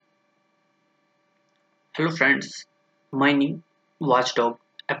Hello friends, mining Watchdog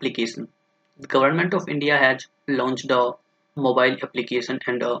application. The government of India has launched a mobile application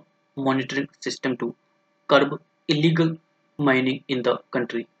and a monitoring system to curb illegal mining in the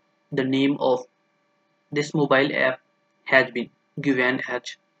country. The name of this mobile app has been given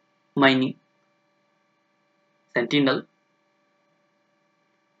as Mining Sentinel.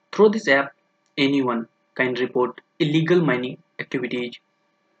 Through this app, anyone can report illegal mining activities.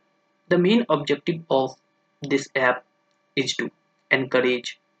 The main objective of this app is to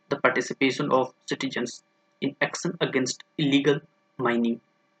encourage the participation of citizens in action against illegal mining.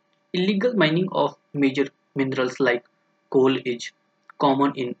 Illegal mining of major minerals like coal is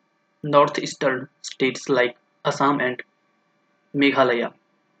common in northeastern states like Assam and Meghalaya.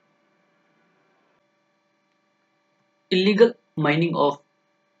 Illegal mining of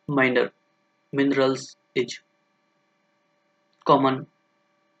minor minerals is common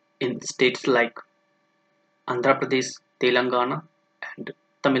in states like Andhra Pradesh, Telangana, and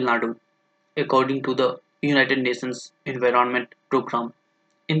Tamil Nadu. According to the United Nations Environment Programme,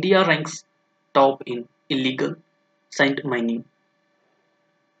 India ranks top in illegal sand mining.